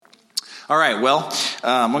All right, well,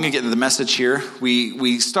 I'm going to get into the message here.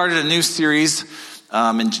 We started a new series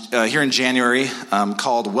here in January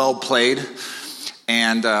called Well Played.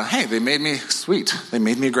 And hey, they made me sweet. They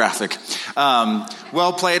made me a graphic.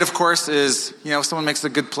 Well played, of course, is if someone makes a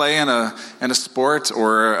good play in a sport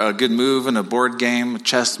or a good move in a board game, a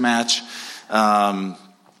chess match.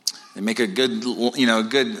 They make a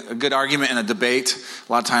good argument in a debate.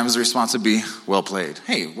 A lot of times the response would be, well played.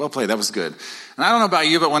 Hey, well played, that was good. And I don't know about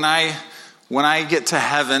you, but when I get to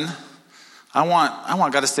heaven, I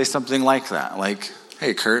want God to say something like that. Like,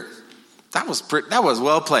 hey, Kurt, that was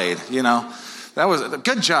well played, That was a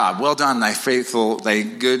good job. Well done, thy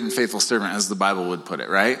good and faithful servant, as the Bible would put it,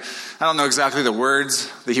 right? I don't know exactly the words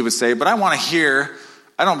that he would say, but I want to hear,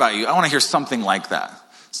 I don't know about you, I want to hear something like that.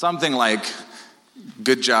 Something like,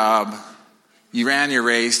 good job, you ran your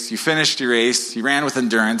race, you finished your race, you ran with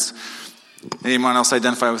endurance. Anyone else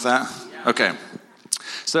identify with that? Yeah. Okay.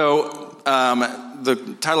 So the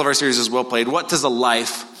title of our series is Well Played. What does a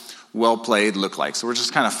life well played look like? So we're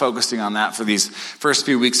just kind of focusing on that for these first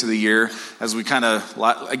few weeks of the year as we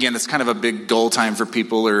again, it's kind of a big goal time for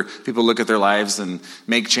people, or people look at their lives and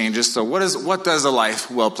make changes. So what does a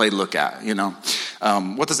life well played look at?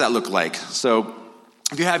 What does that look like? So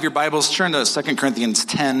if you have your Bibles, turn to 2 Corinthians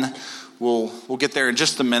 10. We'll get there in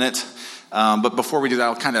just a minute. But before we do that,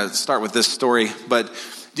 I'll kind of start with this story. But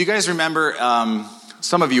do you guys remember,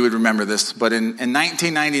 some of you would remember this, but in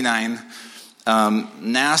 1999,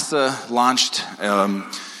 NASA launched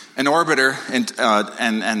an orbiter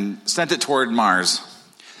and sent it toward Mars.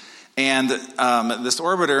 And this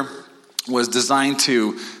orbiter was designed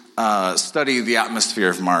to study the atmosphere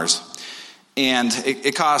of Mars. And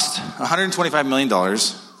it cost $125 million.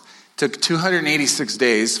 Took 286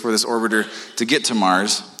 days for this orbiter to get to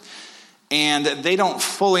Mars. And they don't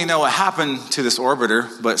fully know what happened to this orbiter,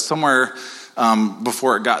 but somewhere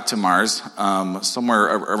before it got to Mars,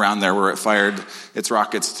 somewhere around there where it fired its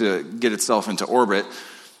rockets to get itself into orbit,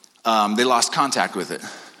 they lost contact with it.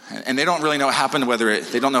 And they don't really know what happened,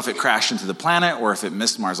 they don't know if it crashed into the planet or if it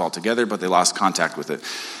missed Mars altogether, but they lost contact with it.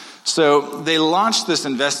 So they launched this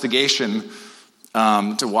investigation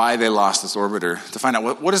to why they lost this orbiter, to find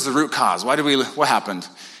out what is the root cause, what happened.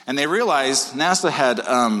 And they realized NASA had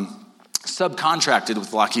subcontracted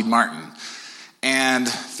with Lockheed Martin. And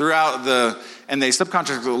they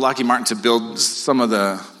subcontracted with Lockheed Martin to build some of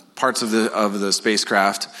the parts of the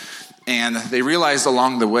spacecraft. And they realized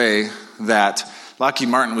along the way that Lockheed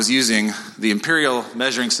Martin was using the Imperial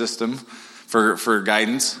measuring system for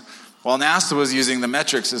guidance, while NASA was using the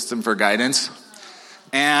metric system for guidance.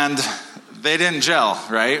 And they didn't gel,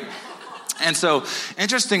 right? And so,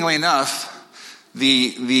 interestingly enough,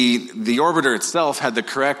 the orbiter itself had the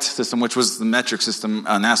correct system, which was the metric system.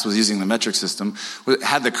 NASA was using the metric system,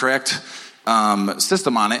 had the correct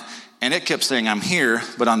system on it, and it kept saying, I'm here,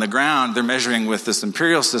 but on the ground, they're measuring with this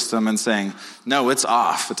Imperial system and saying, no, it's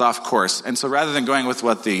off course. And so rather than going with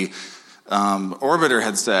what the orbiter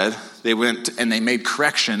had said, they went and they made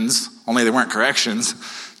corrections, only they weren't corrections,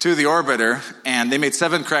 to the orbiter, and they made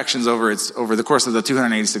 7 corrections over the course of the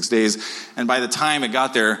 286 days, and by the time it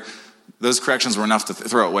got there, those corrections were enough to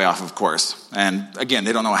throw it way off of course. And again,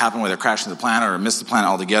 they don't know what happened, whether it crashed into the planet or missed the planet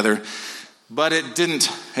altogether, but it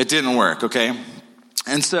didn't work, okay?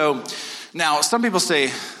 And so, now, some people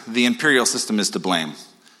say the Imperial system is to blame,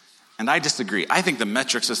 and I disagree. I think the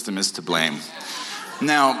metric system is to blame.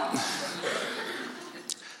 Now,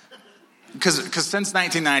 because since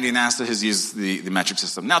 1990, NASA has used the metric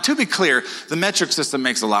system. Now, to be clear, the metric system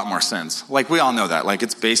makes a lot more sense. Like, we all know that. Like,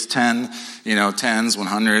 it's base 10, 10s,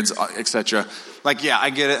 100s, etc. Like, yeah,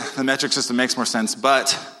 I get it. The metric system makes more sense.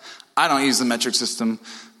 But I don't use the metric system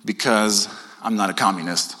because I'm not a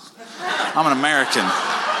communist. I'm an American.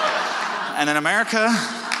 And in America,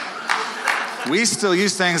 we still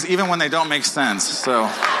use things even when they don't make sense. So,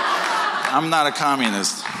 I'm not a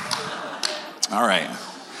communist. All right.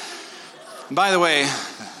 By the way,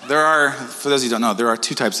 for those of you who don't know, there are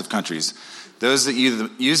 2 types of countries. Those that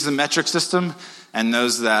use the metric system and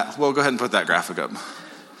those that, well, go ahead and put that graphic up.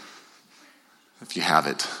 If you have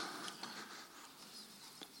it.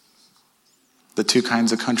 The 2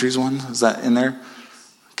 kinds of countries one, is that in there?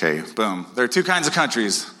 Okay, boom. There are 2 kinds of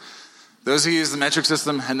countries. Those who use the metric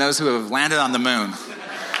system and those who have landed on the moon.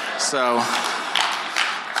 So,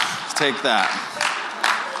 take that.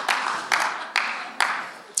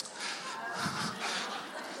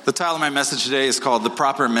 The title of my message today is called The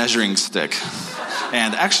Proper Measuring Stick.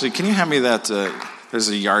 And actually, can you hand me that? There's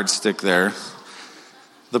a yardstick there.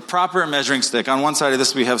 The proper measuring stick. On one side of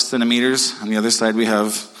this, we have centimeters. On the other side, we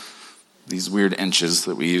have these weird inches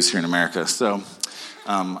that we use here in America. So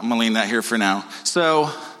I'm going to lean that here for now.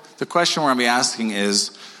 So the question we're going to be asking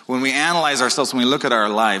is, when we analyze ourselves, when we look at our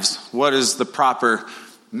lives, what is the proper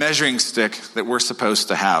measuring stick that we're supposed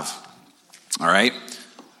to have? All right?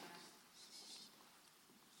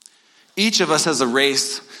 Each of us has a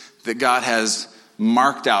race that God has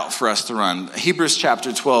marked out for us to run. Hebrews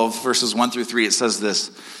chapter 12, verses 1 through 3, it says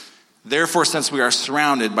this: "Therefore, since we are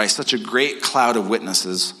surrounded by such a great cloud of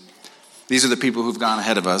witnesses," these are the people who've gone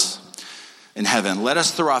ahead of us in heaven, "let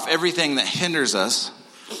us throw off everything that hinders us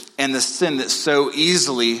and the sin that so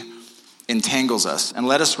easily entangles us, and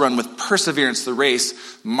let us run with perseverance the race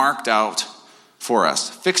marked out for us,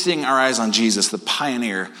 fixing our eyes on Jesus, the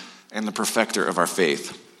pioneer and the perfecter of our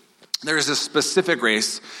faith." There is a specific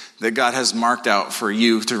race that God has marked out for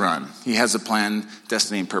you to run. He has a plan,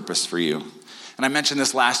 destiny, and purpose for you. And I mentioned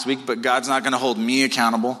this last week, but God's not going to hold me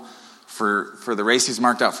accountable for the race he's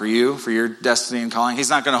marked out for you, for your destiny and calling. He's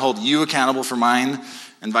not going to hold you accountable for mine,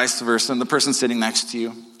 and vice versa, and the person sitting next to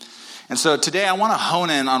you. And so today I want to hone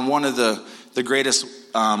in on one of the greatest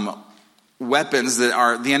weapons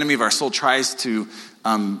that the enemy of our soul tries to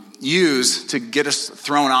use to get us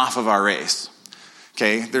thrown off of our race.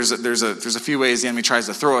 Okay, there's a few ways the enemy tries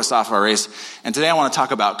to throw us off our race. And today I want to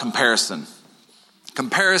talk about comparison.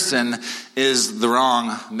 Comparison is the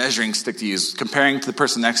wrong measuring stick to use. Comparing to the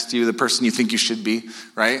person next to you, the person you think you should be,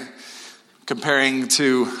 right? Comparing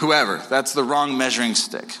to whoever. That's the wrong measuring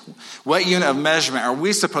stick. What unit of measurement are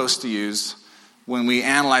we supposed to use when we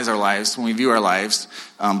analyze our lives, when we view our lives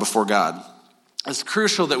before God? It's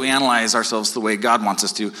crucial that we analyze ourselves the way God wants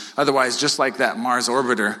us to. Otherwise, just like that Mars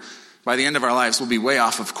orbiter, by the end of our lives, we'll be way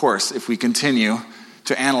off of course if we continue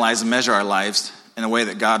to analyze and measure our lives in a way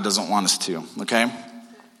that God doesn't want us to, okay?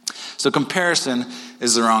 So comparison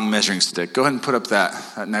is the wrong measuring stick. Go ahead and put up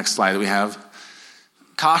that next slide that we have.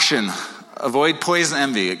 Caution, avoid poison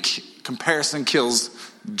envy. Comparison kills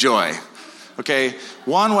joy. Okay,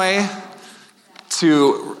 one way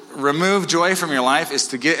to remove joy from your life is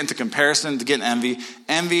to get into comparison, to get in envy.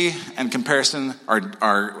 Envy and comparison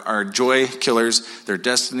are joy killers. They're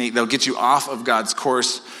destiny. They'll get you off of God's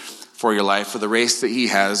course for your life, for the race that he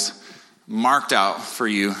has marked out for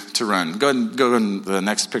you to run. Go ahead and go to the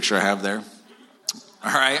next picture I have there.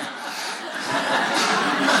 All right.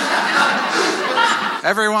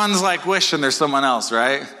 Everyone's like wishing there's someone else,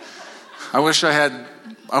 right? I wish I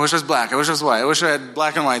was black. I wish I was white. I wish I had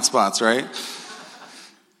black and white spots, right?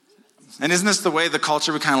 And isn't this the way the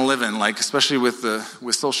culture we kind of live in? Like, especially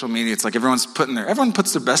with social media, it's like everyone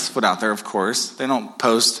puts their best foot out there, of course. They don't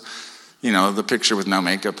post, the picture with no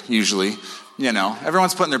makeup, usually.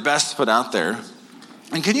 Everyone's putting their best foot out there.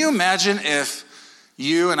 And can you imagine if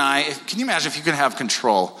you could have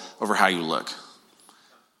control over how you look?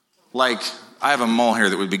 Like, I have a mole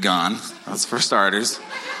here that would be gone. That's for starters.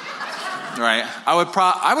 Right? I would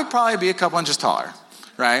probably be a couple inches taller.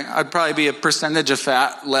 Right? I'd probably be a percentage of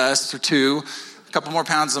fat less or two, a couple more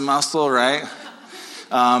pounds of muscle, right?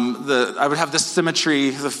 I would have this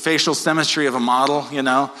symmetry, the facial symmetry of a model,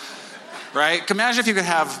 right? Imagine if you could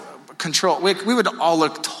have control. We would all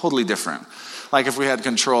look totally different, like if we had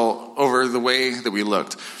control over the way that we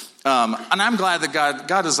looked. And I'm glad that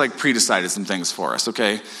God has pre-decided some things for us,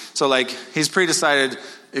 okay? So he's pre-decided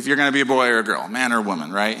if you're going to be a boy or a girl, man or a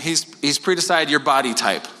woman, right? He's pre-decided your body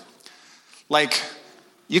type.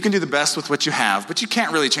 You can do the best with what you have, but you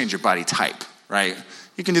can't really change your body type, right?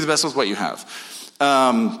 You can do the best with what you have.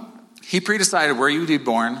 He pre-decided where you'd be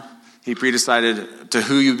born. He pre-decided to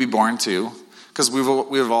who you'd be born to, because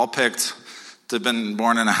we've all picked to have been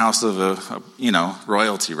born in a house of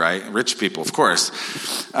royalty, right? Rich people, of course.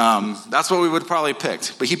 That's what we would probably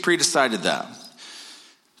picked, but he pre-decided that.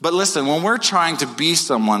 But listen, when we're trying to be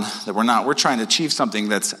someone that we're not, we're trying to achieve something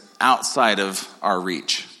that's outside of our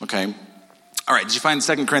reach, okay? All right, did you find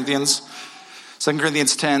 2 Corinthians? 2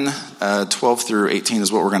 Corinthians 10, 12 through 18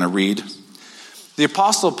 is what we're going to read. The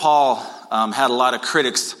Apostle Paul had a lot of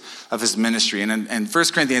critics of his ministry. And in 1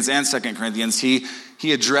 Corinthians and 2 Corinthians, he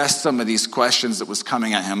addressed some of these questions that was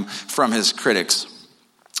coming at him from his critics.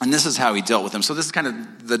 And this is how he dealt with them. So this is kind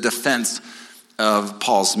of the defense of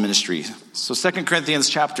Paul's ministry. So 2 Corinthians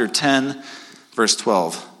chapter 10, verse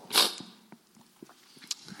 12.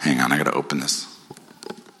 Hang on, I got to open this.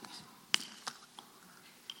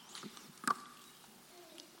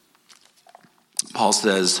 Paul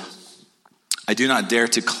says, we do not dare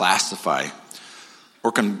to classify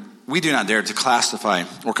or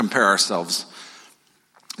compare ourselves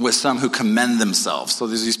with some who commend themselves. So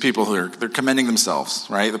there's these people they're commending themselves,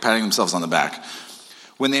 right? They're patting themselves on the back.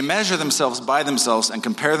 When they measure themselves by themselves and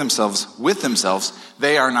compare themselves with themselves,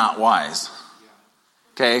 they are not wise.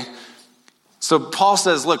 Okay? So Paul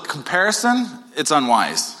says, look, comparison, it's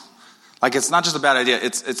unwise. Like, it's not just a bad idea.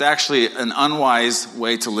 It's actually an unwise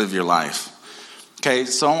way to live your life. Okay,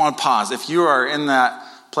 so I want to pause. If you are in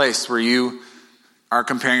that place where you are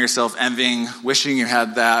comparing yourself, envying, wishing you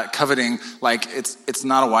had that, coveting, like, it's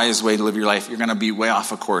not a wise way to live your life. You're going to be way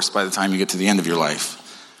off of course by the time you get to the end of your life.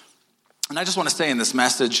 And I just want to say in this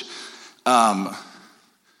message,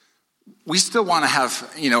 we still want to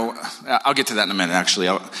have, I'll get to that in a minute,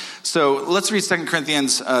 actually. So let's read 2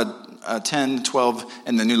 Corinthians 10:12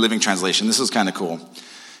 in the New Living Translation. This is kind of cool.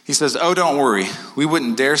 He says, "Oh, don't worry. We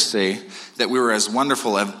wouldn't dare say that we were as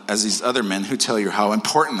wonderful as these other men who tell you how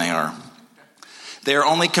important they are. They are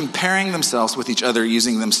only comparing themselves with each other,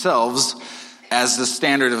 using themselves as the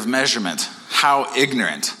standard of measurement. How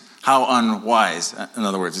ignorant, how unwise," in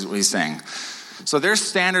other words, is what he's saying. So their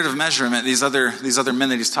standard of measurement, these other men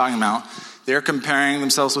that he's talking about, they're comparing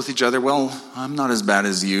themselves with each other. Well, I'm not as bad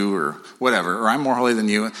as you, or whatever, or I'm more holy than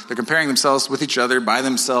you. They're comparing themselves with each other, by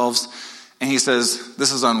themselves. And he says,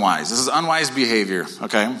 this is unwise. This is unwise behavior,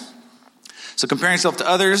 okay? So comparing yourself to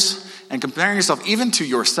others and comparing yourself even to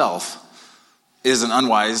yourself is an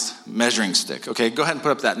unwise measuring stick. Okay, go ahead and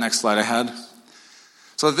put up that next slide I had.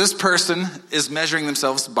 So this person is measuring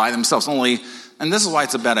themselves by themselves only, and this is why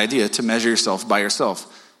it's a bad idea to measure yourself by yourself.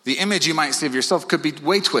 The image you might see of yourself could be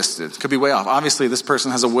way twisted, could be way off. Obviously, this person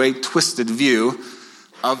has a way twisted view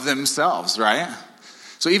of themselves, right?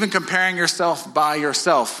 So even comparing yourself by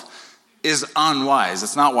yourself is unwise.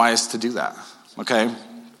 It's not wise to do that, okay?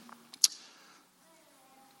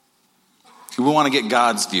 We want to get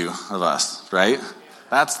God's view of us, right?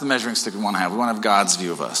 That's the measuring stick we want to have. We want to have God's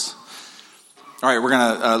view of us. All right, we're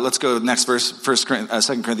going to, let's go to the next verse, 2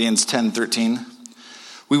 Corinthians 10:13.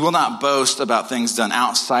 "We will not boast about things done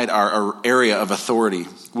outside our area of authority.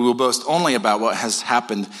 We will boast only about what has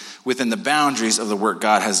happened within the boundaries of the work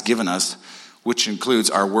God has given us, which includes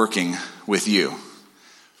our working with you."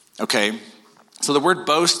 Okay, so the word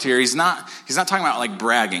boast here, he's not talking about like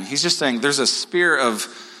bragging. He's just saying there's a sphere of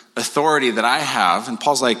authority that I have, and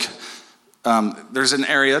Paul's like, there's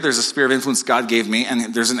a sphere of influence God gave me,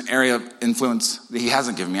 and there's an area of influence that he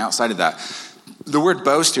hasn't given me outside of that. The word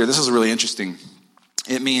boast here, this is really interesting.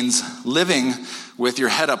 It means living with your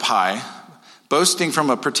head up high, boasting from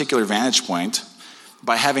a particular vantage point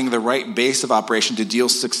by having the right base of operation to deal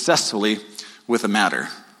successfully with a matter.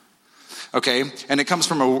 Okay, and it comes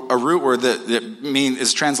from a root word that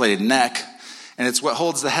is translated neck, and it's what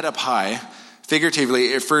holds the head up high.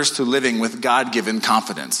 Figuratively, it refers to living with God-given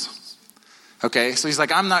confidence. Okay, so he's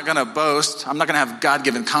like, I'm not going to boast. I'm not going to have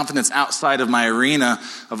God-given confidence outside of my arena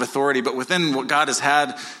of authority, but within what God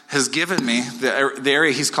has given me, the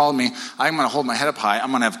area he's called me, I'm going to hold my head up high.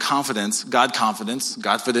 I'm going to have confidence,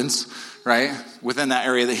 Godfidence, right? Within that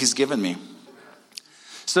area that he's given me.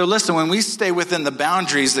 So listen, when we stay within the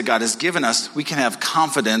boundaries that God has given us, we can have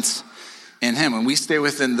confidence in him. When we stay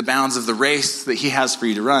within the bounds of the race that he has for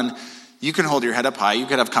you to run, you can hold your head up high. You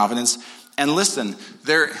can have confidence. And listen,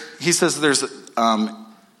 he says there's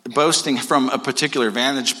boasting from a particular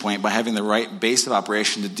vantage point by having the right base of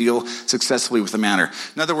operation to deal successfully with the matter.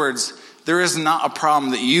 In other words, there is not a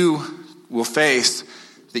problem that you will face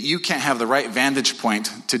that you can't have the right vantage point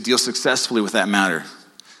to deal successfully with that matter.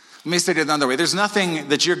 Let me say it another way. There's nothing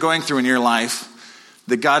that you're going through in your life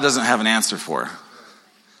that God doesn't have an answer for.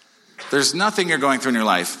 There's nothing you're going through in your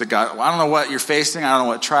life that God, I don't know what you're facing, I don't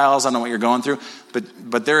know what trials, I don't know what you're going through,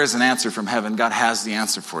 but there is an answer from heaven. God has the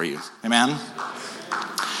answer for you. Amen?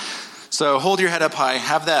 So hold your head up high,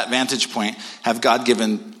 have that vantage point, have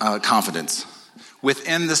God-given confidence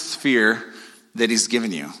within the sphere that he's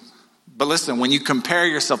given you. But listen, when you compare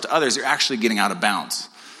yourself to others, you're actually getting out of bounds.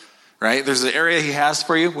 Right? There's an area he has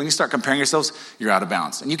for you. When you start comparing yourselves, you're out of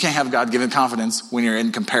bounds. And you can't have God-given confidence when you're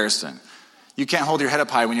in comparison. You can't hold your head up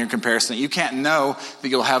high when you're in comparison. You can't know that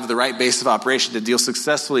you'll have the right base of operation to deal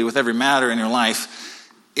successfully with every matter in your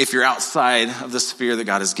life if you're outside of the sphere that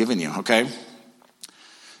God has given you, okay?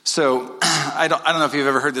 So I don't know if you've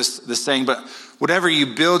ever heard this saying, but whatever you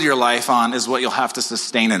build your life on is what you'll have to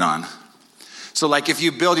sustain it on. So like if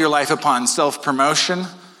you build your life upon self-promotion,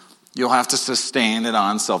 you'll have to sustain it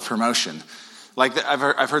on self-promotion. Like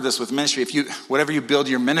I've heard this with ministry. Whatever you build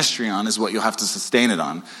your ministry on is what you'll have to sustain it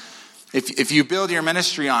on. If you build your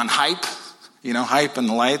ministry on hype, hype and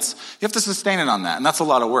the lights, you have to sustain it on that, and that's a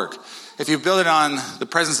lot of work. If you build it on the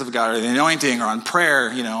presence of God or the anointing or on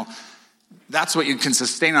prayer, that's what you can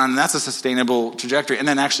sustain on, and that's a sustainable trajectory. And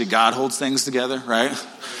then actually God holds things together, right?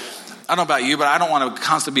 I don't know about you, but I don't want to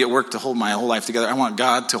constantly be at work to hold my whole life together. I want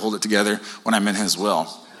God to hold it together when I'm in his will.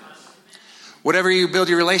 Whatever you build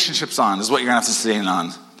your relationships on is what you're going to have to sustain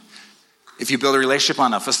on. If you build a relationship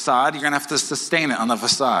on a facade, you're going to have to sustain it on the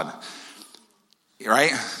facade.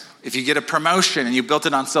 Right? If you get a promotion and you built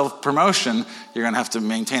it on self-promotion, you're going to have to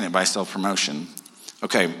maintain it by self-promotion.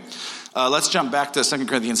 Okay, let's jump back to 2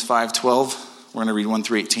 Corinthians 5:12. We're going to read 1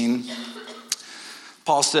 through 18.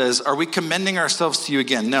 Paul says, "Are we commending ourselves to you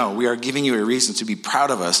again? No, we are giving you a reason to be proud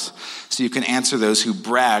of us so you can answer those who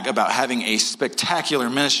brag about having a spectacular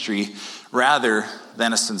ministry rather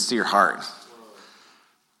than a sincere heart."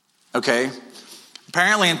 Okay?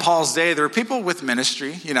 Apparently in Paul's day, there were people with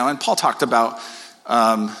ministry, and Paul talked about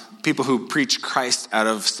people who preach Christ out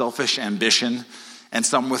of selfish ambition and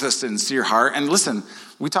some with a sincere heart. And listen,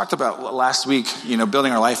 we talked about last week,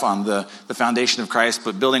 building our life on the foundation of Christ,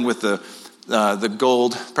 but building with the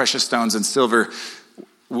gold, precious stones, and silver,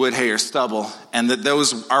 wood, hay, or stubble, and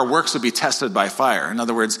that our works would be tested by fire. In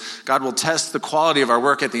other words, God will test the quality of our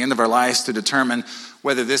work at the end of our lives to determine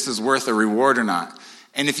whether this is worth a reward or not.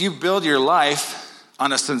 And if you build your life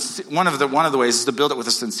on one of the ways is to build it with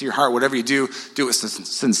a sincere heart. Whatever you do it with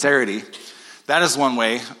sincerity. That is one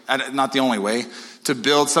way, not the only way, to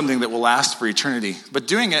build something that will last for eternity. But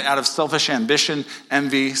doing it out of selfish ambition,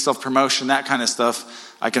 envy, self-promotion, that kind of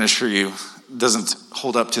stuff, I can assure you, doesn't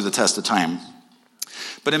hold up to the test of time.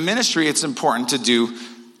 But in ministry, it's important to do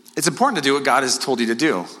what God has told you to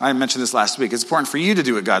do. I mentioned this last week. It's important for you to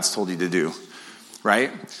do what God's told you to do,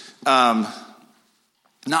 right?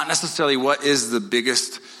 Not necessarily what is the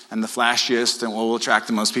biggest and the flashiest and what will attract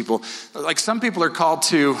the most people. Like some people are called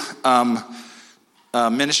to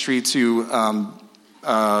ministry to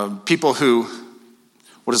people who,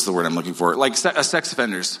 what is the word I'm looking for? Like sex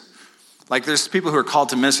offenders. Like there's people who are called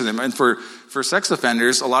to minister to them. And for sex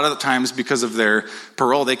offenders, a lot of the times because of their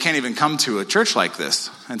parole, they can't even come to a church like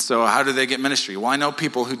this. And so how do they get ministry? Well, I know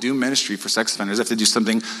people who do ministry for sex offenders. They have to do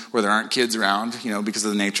something where there aren't kids around, because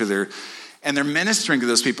of the nature of and they're ministering to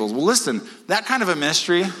those people. Well, listen, that kind of a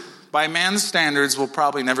ministry, by man's standards, will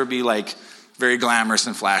probably never be like very glamorous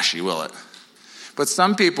and flashy, will it? But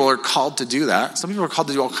some people are called to do that. Some people are called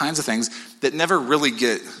to do all kinds of things that never really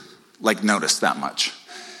get noticed that much.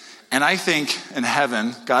 And I think in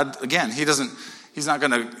heaven, God, again, he's not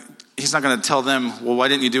going to tell them, well, why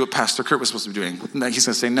didn't you do what Pastor Kurt was supposed to be doing? He's going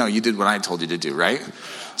to say, no, you did what I told you to do, right?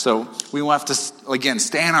 So we will have to, again,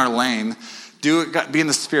 stay in our lane, be in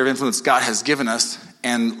the sphere of influence God has given us,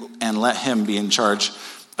 and let him be in charge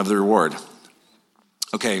of the reward.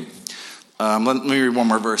 Okay, let me read one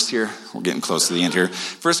more verse here. We're getting close to the end here.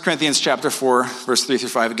 1 Corinthians chapter 4, verse 3 through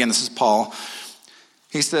 5. Again, this is Paul.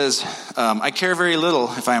 He says, I care very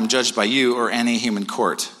little if I am judged by you or any human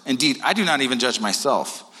court. Indeed, I do not even judge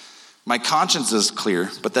myself. My conscience is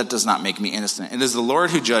clear, but that does not make me innocent. It is the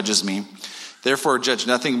Lord who judges me. Therefore, judge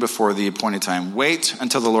nothing before the appointed time. Wait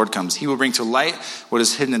until the Lord comes. He will bring to light what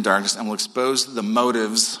is hidden in darkness and will expose the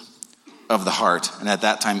motives of the heart. And at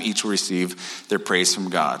that time, each will receive their praise from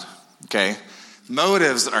God. Okay?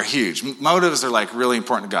 Motives are huge. Motives are really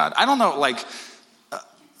important to God. I don't know,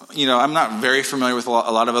 I'm not very familiar with a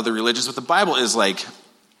lot of other religions, but the Bible is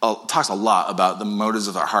talks a lot about the motives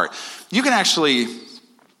of our heart. You can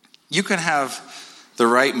have the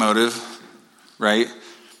right motive, right?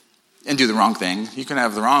 And do the wrong thing. You can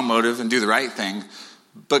have the wrong motive and do the right thing.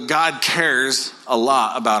 But God cares a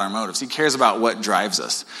lot about our motives. He cares about what drives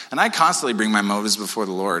us. And I constantly bring my motives before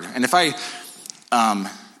the Lord. And if I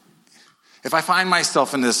find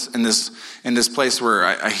myself in this place where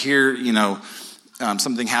I hear,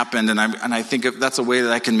 something happened, and I think that's a way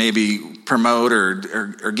that I can maybe promote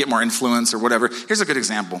or get more influence or whatever. Here's a good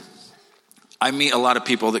example. I meet a lot of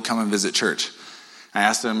people that come and visit church. I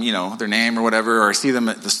ask them, their name or whatever, or I see them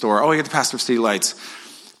at the store. Oh, you're the pastor of City Lights.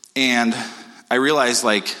 And I realize,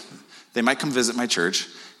 they might come visit my church,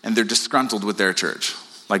 and they're disgruntled with their church.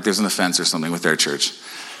 Like there's an offense or something with their church.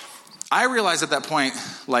 I realize at that point,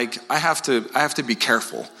 I have to be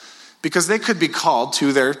careful. Because they could be called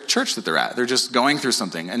to their church that they're at. They're just going through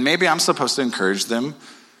something. And maybe I'm supposed to encourage them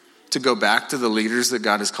to go back to the leaders that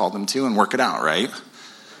God has called them to and work it out, right?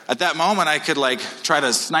 At that moment, I could try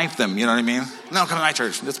to snipe them, you know what I mean? No, come to my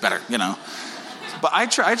church, it's better, But I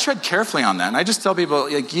tread carefully on that. And I just tell people,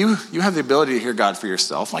 you have the ability to hear God for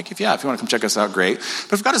yourself. If you want to come check us out, great.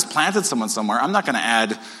 But if God has planted someone somewhere, I'm not going to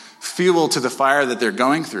add fuel to the fire that they're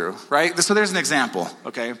going through, right? So there's an example,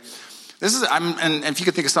 okay? And if you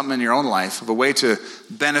could think of something in your own life of a way to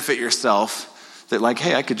benefit yourself, that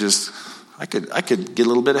hey, I could get a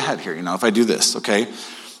little bit ahead here, if I do this, okay?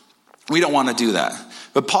 We don't want to do that.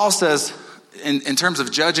 But Paul says, in terms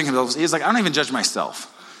of judging himself, he's I don't even judge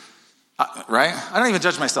myself, right? I don't even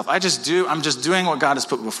judge myself. I'm just doing what God has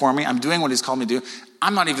put before me. I'm doing what he's called me to do.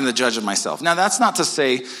 I'm not even the judge of myself. Now, that's not to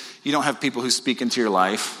say you don't have people who speak into your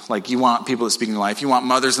life. You want people that speak in your life. You want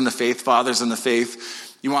mothers in the faith, fathers in the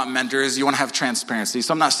faith, You want mentors. You want to have transparency.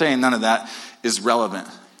 So I'm not saying none of that is relevant.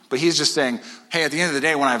 But he's just saying, hey, at the end of the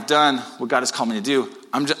day, when I've done what God has called me to do,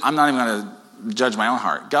 I'm not even going to judge my own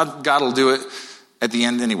heart. God will do it at the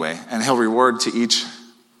end anyway, and he'll reward to each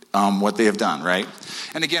what they have done, right?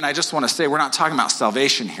 And again, I just want to say we're not talking about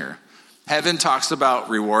salvation here. Heaven talks about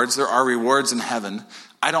rewards. There are rewards in heaven.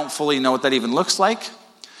 I don't fully know what that even looks like.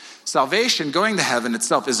 Salvation, going to heaven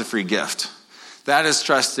itself, is a free gift. That is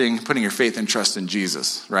putting your faith and trust in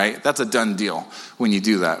Jesus, right? That's a done deal when you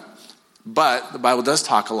do that. But the Bible does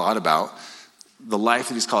talk a lot about the life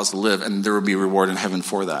that he's called us to live, and there will be reward in heaven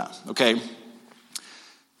for that, okay?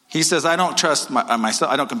 He says, I don't trust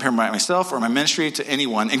myself. I don't compare myself or my ministry to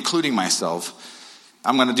anyone, including myself.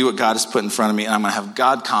 I'm going to do what God has put in front of me, and I'm going to have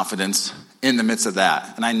God confidence in the midst of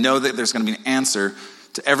that. And I know that there's going to be an answer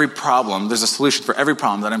to every problem. There's a solution for every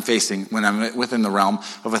problem that I'm facing when I'm within the realm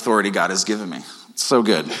of authority God has given me. It's so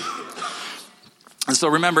good. And so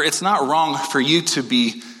remember, it's not wrong for you to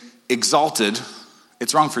be exalted.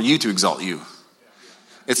 It's wrong for you to exalt you.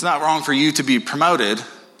 It's not wrong for you to be promoted.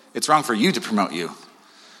 It's wrong for you to promote you,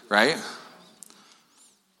 right?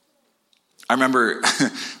 I remember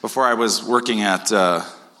before I was working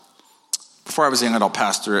before I was a young adult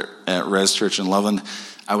pastor at Res Church in Loveland,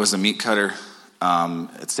 I was a meat cutter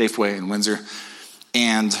at Safeway in Windsor.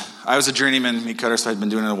 And I was a journeyman meat cutter, so I'd been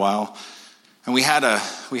doing it a while. And we had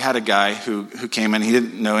a guy who came in. He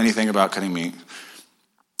didn't know anything about cutting meat.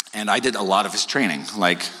 And I did a lot of his training.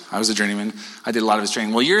 Like, I was a journeyman. I did a lot of his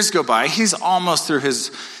training. Well, years go by. He's almost through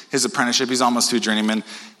his apprenticeship. He's almost through journeyman.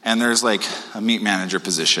 And there's like a meat manager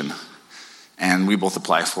position. And we both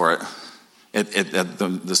apply for it at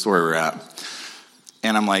the store we're at.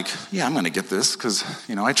 And I'm like, yeah, I'm going to get this because,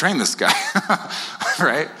 I trained this guy,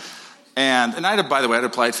 right? And by the way, I'd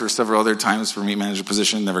applied for several other times for meat manager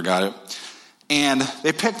position, never got it. And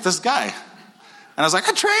they picked this guy. And I was like,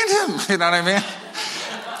 I trained him, you know what I mean?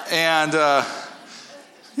 And,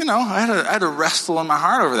 I had to wrestle in my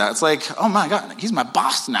heart over that. It's like, oh my God, he's my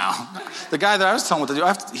boss now. The guy that I was telling what to do,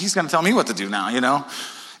 he's going to tell me what to do now,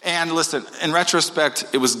 And listen, in retrospect,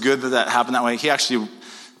 it was good that happened that way. He actually,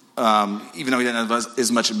 even though he didn't have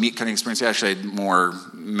as much meat cutting experience, he actually had more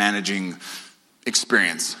managing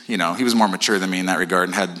experience. He was more mature than me in that regard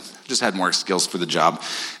and had more skills for the job.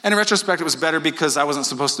 And in retrospect, it was better because I wasn't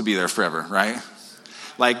supposed to be there forever, right?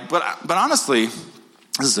 But honestly,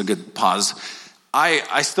 this is a good pause.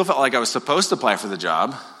 I still felt like I was supposed to apply for the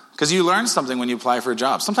job because you learn something when you apply for a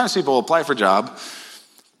job. Sometimes people will apply for a job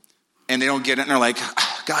and they don't get it and they're like,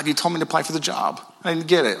 God, you told me to apply for the job. I didn't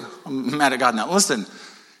get it. I'm mad at God now. Listen,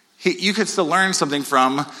 you could still learn something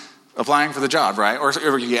from applying for the job, right?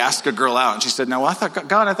 Or you ask a girl out and she said, no, I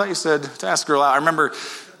thought you said to ask a girl out. I remember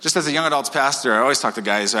just as a young adults pastor, I always talk to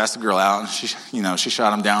guys who ask a girl out and she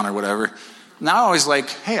shot him down or whatever. Now I always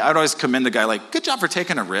I'd always commend the guy good job for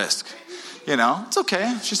taking a risk. It's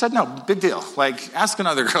okay. She said, no, big deal. Ask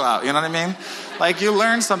another girl out, you know what I mean? You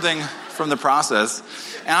learn something from the process.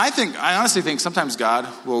 And I honestly think sometimes God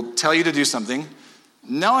will tell you to do something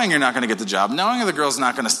knowing you're not going to get the job, knowing the girl's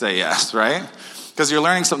not going to say yes, right? Because you're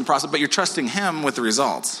learning something process, but you're trusting him with the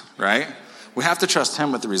results, right? We have to trust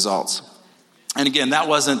him with the results. And again, that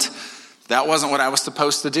wasn't what I was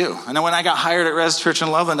supposed to do. I know when I got hired at Res Church in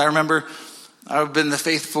Loveland, I remember I've been the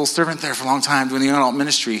faithful servant there for a long time doing the young adult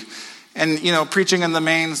ministry. And, preaching in the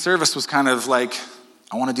main service was kind of I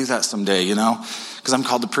want to do that someday, because I'm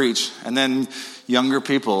called to preach. And then younger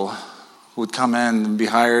people would come in and be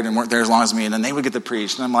hired and weren't there as long as me, and then they would get to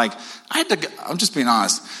preach. And I'm I'm just being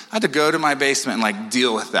honest, I had to go to my basement and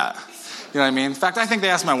deal with that. You know what I mean? In fact, I think they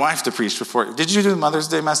asked my wife to preach before. Did you do the Mother's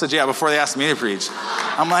Day message? Yeah, before they asked me to preach.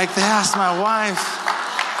 I'm they asked my wife.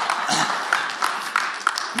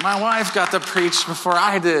 My wife got to preach before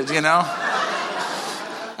I did, That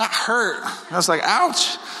hurt. I was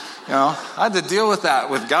ouch. I had to deal with that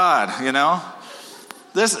with God,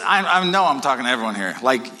 This, I know I'm talking to everyone here.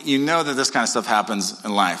 That this kind of stuff happens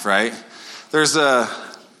in life, right? There's all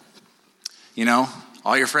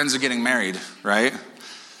your friends are getting married, right?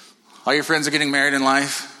 All your friends are getting married in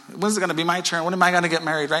life. When's it going to be my turn? When am I going to get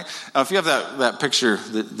married, right? If you have that picture,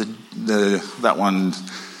 that one,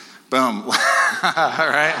 boom. All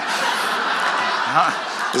right?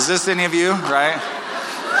 Is this any of you, right?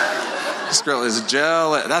 This girl is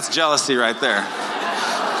jealous. That's jealousy right there.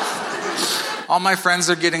 All my friends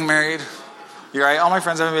are getting married. You're right. All my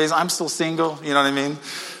friends have babies. I'm still single. You know what I mean?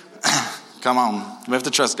 Come on. We have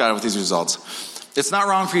to trust God with these results. It's not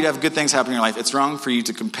wrong for you to have good things happen in your life. It's wrong for you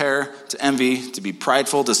to compare, to envy, to be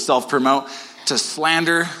prideful, to self-promote. to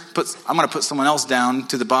slander. I'm going to put someone else down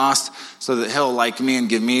to the boss so that he'll like me and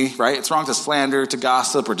give me, right? It's wrong to slander, to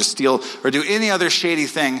gossip, or to steal, or do any other shady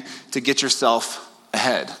thing to get yourself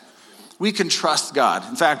ahead. We can trust God.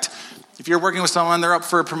 In fact, if you're working with someone, they're up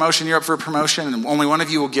for a promotion, you're up for a promotion, and only one of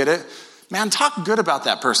you will get it, man, talk good about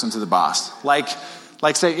that person to the boss. Like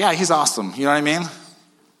say, yeah, he's awesome. You know what I mean?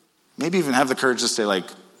 Maybe even have the courage to say like,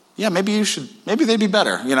 yeah, maybe they'd be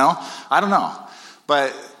better, you know? I don't know.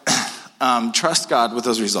 But trust God with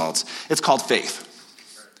those results. It's called faith.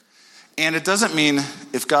 And it doesn't mean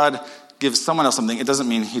if God gives someone else something, it doesn't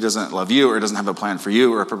mean he doesn't love you or doesn't have a plan for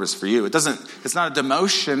you or a purpose for you. It's not a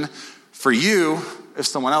demotion for you if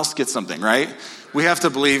someone else gets something, right? We have to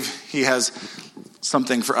believe he has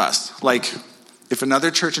something for us. Like if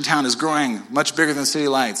another church in town is growing much bigger than City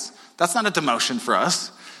Lights, that's not a demotion for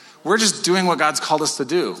us. We're just doing what God's called us to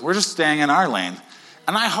do. We're just staying in our lane.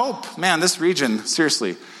 And I hope, man, this region,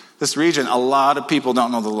 a lot of people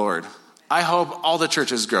don't know the Lord. I hope all the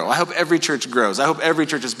churches grow. I hope every church grows. I hope every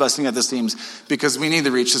church is busting at the seams because we need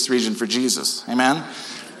to reach this region for Jesus. Amen?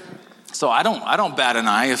 So I don't bat an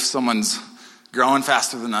eye if someone's growing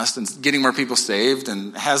faster than us and getting more people saved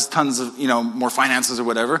and has tons of, more finances or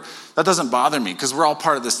whatever. That doesn't bother me because we're all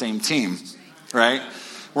part of the same team, right?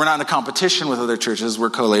 We're not in a competition with other churches. We're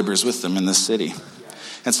co-laborers with them in this city.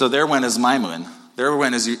 And so their win is my win. Their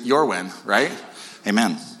win is your win, right?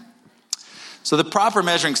 Amen. So the proper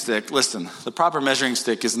measuring stick, listen, the proper measuring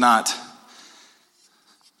stick is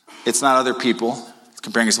it's not other people,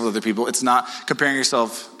 comparing yourself with other people. It's not comparing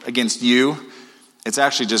yourself against you. It's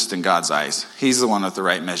actually just in God's eyes. He's the one with the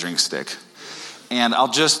right measuring stick. And I'll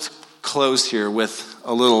just close here with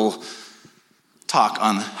a little talk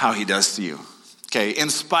on how he does to you. Okay, in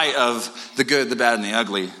spite of the good, the bad, and the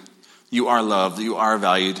ugly, you are loved, you are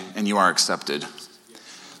valued, and you are accepted.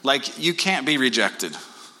 Like, you can't be rejected.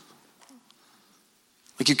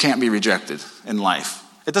 Like, you can't be rejected in life.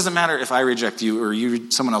 It doesn't matter if I reject you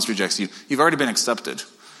or someone else rejects you. You've already been accepted.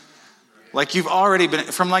 Like, you've already been,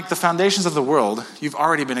 from like the foundations of the world, you've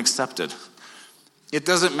already been accepted. It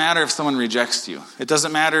doesn't matter if someone rejects you. It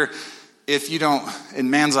doesn't matter if you don't,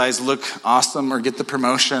 in man's eyes, look awesome or get the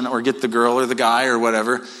promotion or get the girl or the guy or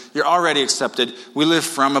whatever. You're already accepted. We live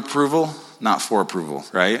from approval, not for approval,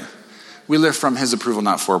 right? We live from his approval,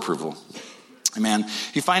 not for approval. Amen.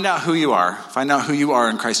 If you find out who you are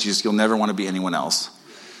in Christ Jesus, you'll never want to be anyone else.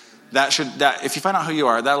 If you find out who you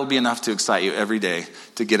are, that'll be enough to excite you every day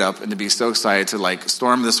to get up and to be so excited to like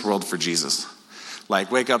storm this world for Jesus. Like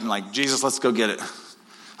wake up and like, Jesus, let's go get it.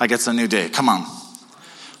 Like it's a new day. Come on.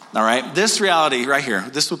 All right. This reality right here,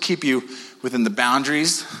 this will keep you within the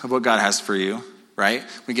boundaries of what God has for you, right?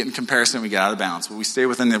 We get in comparison, we get out of bounds. But we stay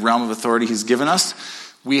within the realm of authority he's given us.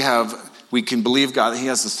 We can believe God that he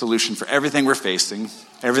has the solution for everything we're facing,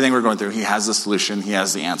 everything we're going through. He has the solution. He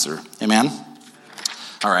has the answer. Amen?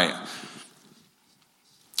 All right.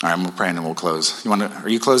 I'm going to pray and then we'll close. Are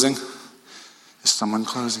you closing? Is someone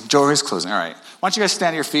closing? Jory's closing. All right. Why don't you guys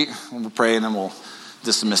stand to your feet and we'll pray and then we'll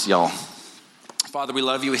dismiss y'all. Father, we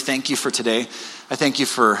love you. We thank you for today. I thank you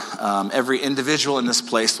for every individual in this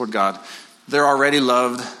place, Lord God. They're already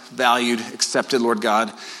loved, valued, accepted, Lord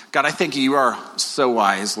God. God, I thank you are so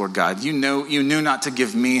wise, Lord God. You knew not to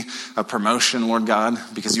give me a promotion, Lord God,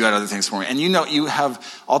 because you had other things for me. And you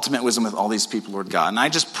have ultimate wisdom with all these people, Lord God. And I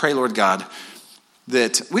just pray, Lord God,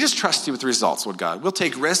 that we just trust you with the results, Lord God. We'll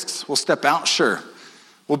take risks. We'll step out, sure.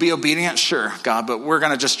 We'll be obedient, sure, God. But we're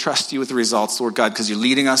going to just trust you with the results, Lord God, because you're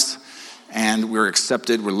leading us. And we're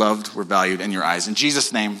accepted, we're loved, we're valued in your eyes. In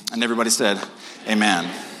Jesus' name, and everybody said, amen.